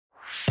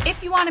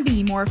If you want to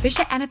be more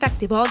efficient and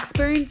effective while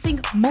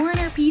experiencing more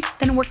inner peace,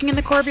 then working on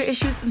the core of your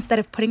issues instead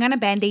of putting on a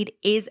Band-Aid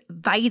is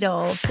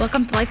vital.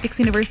 Welcome to LifePix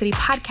University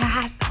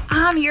podcast.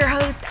 I'm your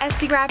host,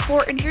 Esty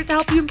Rapport, and here to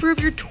help you improve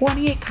your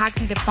 28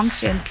 cognitive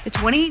functions, the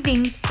 28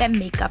 things that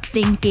make up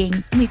thinking.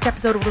 In each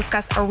episode, we'll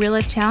discuss a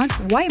real-life challenge,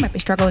 why you might be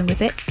struggling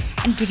with it,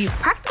 and give you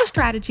practical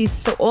strategies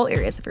so all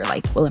areas of your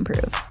life will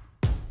improve.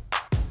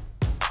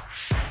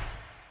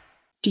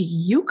 Do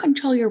you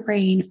control your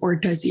brain, or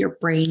does your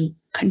brain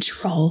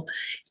control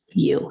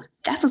you?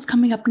 That's what's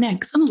coming up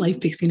next on the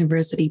LifePix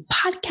University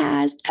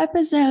podcast,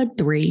 episode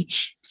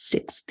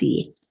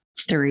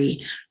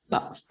 363.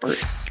 But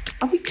first,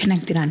 are we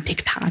connected on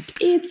TikTok?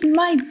 It's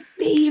my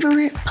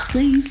favorite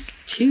place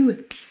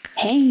to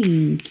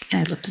hang,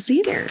 and I'd love to see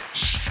you there.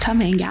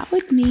 Come hang out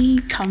with me.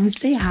 Come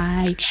say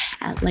hi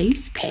at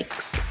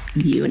LifePix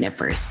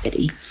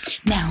University.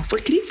 Now, for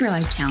today's real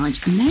life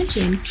challenge,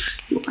 imagine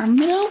you are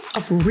middle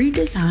of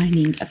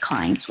redesigning a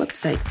client's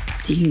website,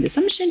 taking the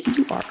assumption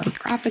you are a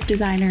graphic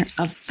designer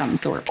of some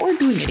sort or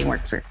doing any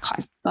work for your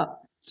client, but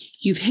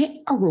you've hit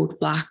a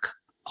roadblock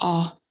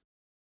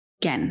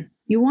again.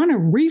 You want to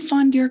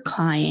refund your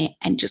client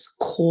and just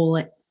call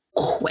it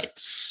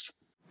quits.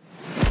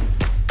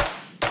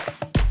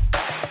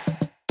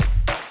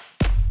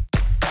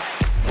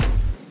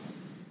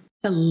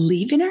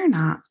 Believe it or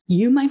not,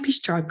 you might be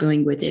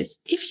struggling with this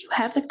if you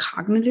have the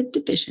cognitive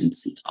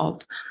deficiency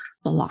of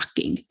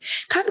blocking.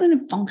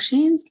 Cognitive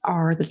functions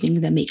are the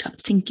things that make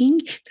up thinking.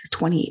 There are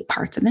 28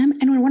 parts of them.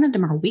 And when one of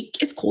them are weak,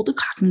 it's called a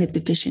cognitive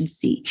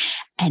deficiency.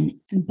 And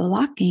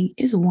blocking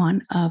is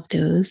one of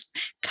those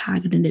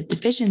cognitive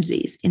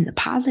deficiencies. In the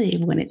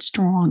positive, when it's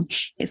strong,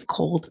 it's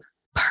called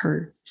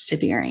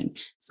persevering.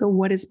 So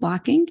what is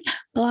blocking?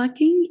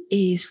 Blocking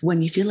is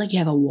when you feel like you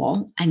have a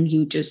wall and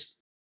you just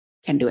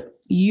can't do it.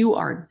 You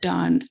are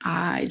done.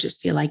 I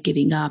just feel like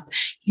giving up.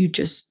 You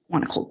just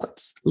want to call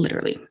quits,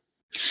 literally.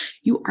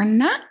 You are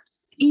not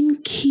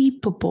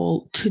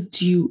incapable to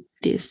do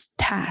this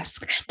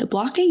task. The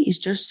blocking is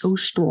just so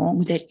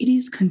strong that it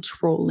is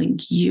controlling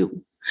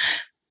you.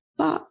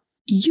 But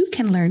you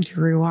can learn to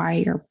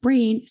rewire your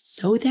brain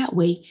so that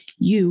way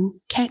you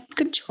can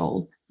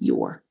control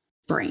your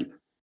brain.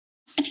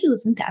 If you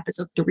listen to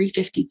episode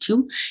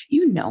 352,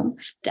 you know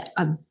that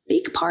a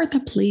big part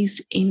that plays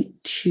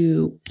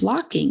into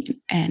blocking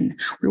and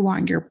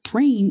rewiring your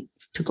brain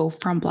to go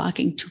from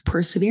blocking to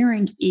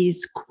persevering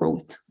is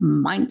growth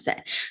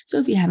mindset. So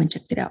if you haven't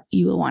checked it out,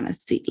 you will want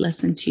to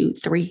listen to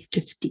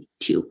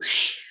 352.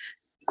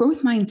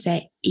 Growth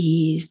mindset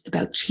is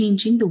about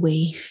changing the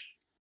way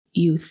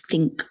you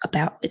think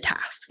about the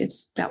task.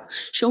 It's about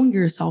showing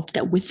yourself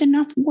that with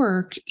enough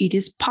work, it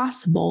is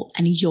possible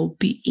and you'll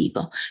be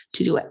able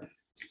to do it.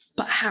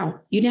 But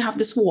how? You now have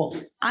this wall.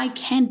 I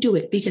can't do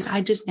it because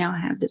I just now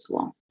have this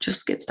wall.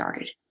 Just get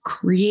started.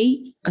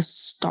 Create a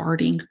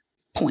starting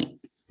point.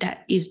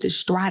 That is the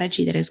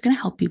strategy that is going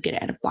to help you get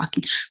out of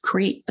blocking.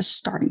 Create a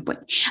starting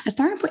point. A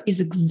starting point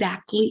is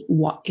exactly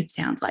what it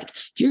sounds like.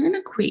 You're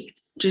going to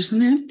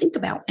think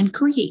about and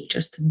create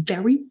just the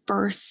very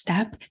first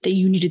step that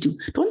you need to do.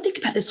 Don't think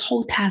about this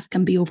whole task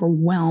and be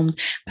overwhelmed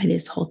by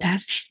this whole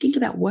task. Think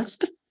about what's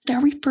the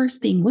very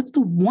first thing. What's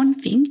the one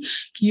thing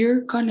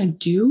you're going to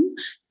do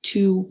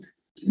to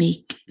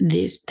make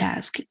this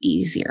task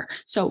easier?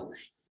 So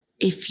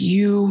if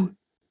you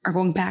are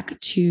going back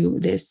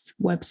to this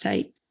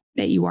website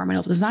that you are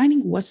middle of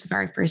designing, what's the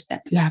very first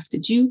step you have to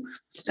do?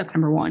 Step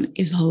number one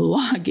is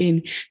log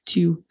in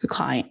to the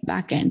client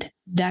backend.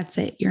 That's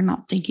it. You're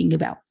not thinking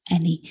about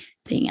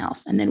anything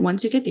else. And then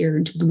once you get there,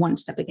 into the one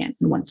step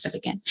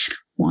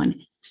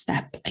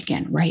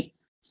again, right?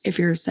 If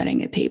you're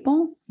setting a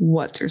table,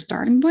 what's your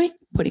starting point?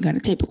 Putting on a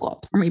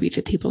tablecloth, or maybe if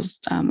the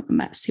table's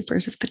messy,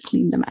 first have to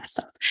clean the mess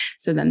up.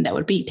 So then that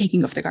would be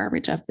taking off the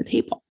garbage off the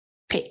table.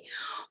 Okay.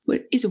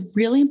 What is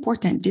really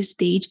important at this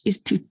stage is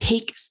to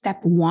take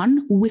step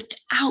one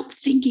without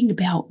thinking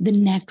about the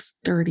next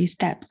 30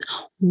 steps.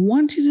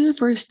 Once you do the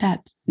first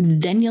step,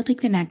 then you'll take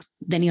the next,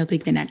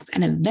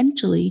 and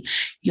eventually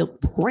you'll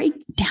break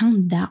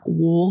down that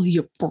wall,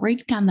 you'll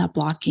break down that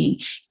blocking,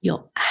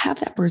 you'll have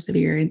that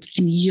perseverance,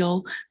 and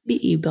you'll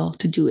be able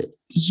to do it.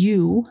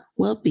 You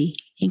will be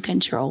in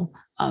control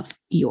of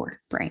your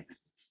brain.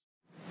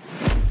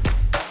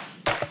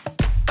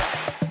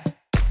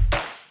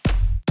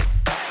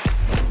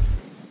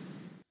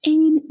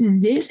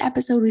 In this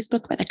episode, we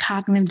spoke about the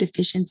cognitive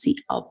deficiency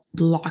of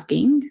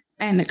blocking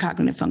and the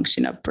cognitive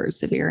function of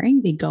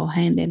persevering. They go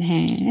hand in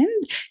hand.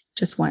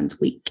 Just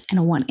one's weak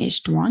and one is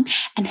strong,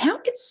 and how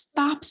it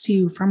stops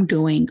you from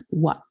doing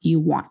what you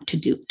want to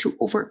do. To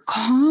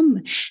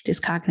overcome this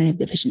cognitive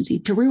deficiency,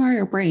 to rewire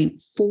your brain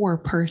for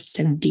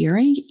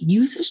persevering,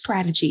 use the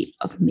strategy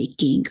of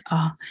making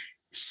a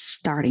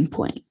starting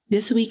point.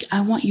 This week,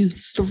 I want you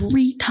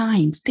 3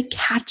 times to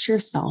catch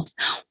yourself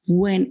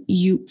when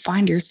you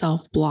find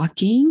yourself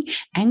blocking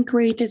and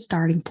create that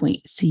starting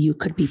point so you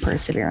could be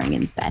persevering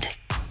instead.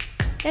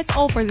 That's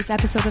all for this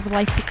episode of the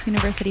Life Kicks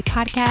University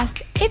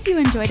podcast. If you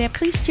enjoyed it,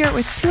 please share it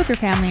with 2 of your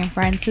family and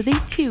friends so they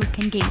too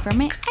can gain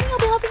from it, and you'll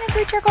be helping us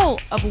reach our goal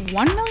of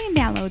 1 million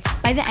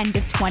downloads by the end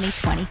of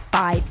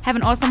 2025. Have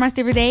an awesome rest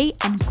of your day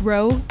and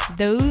grow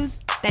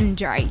those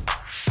dendrites.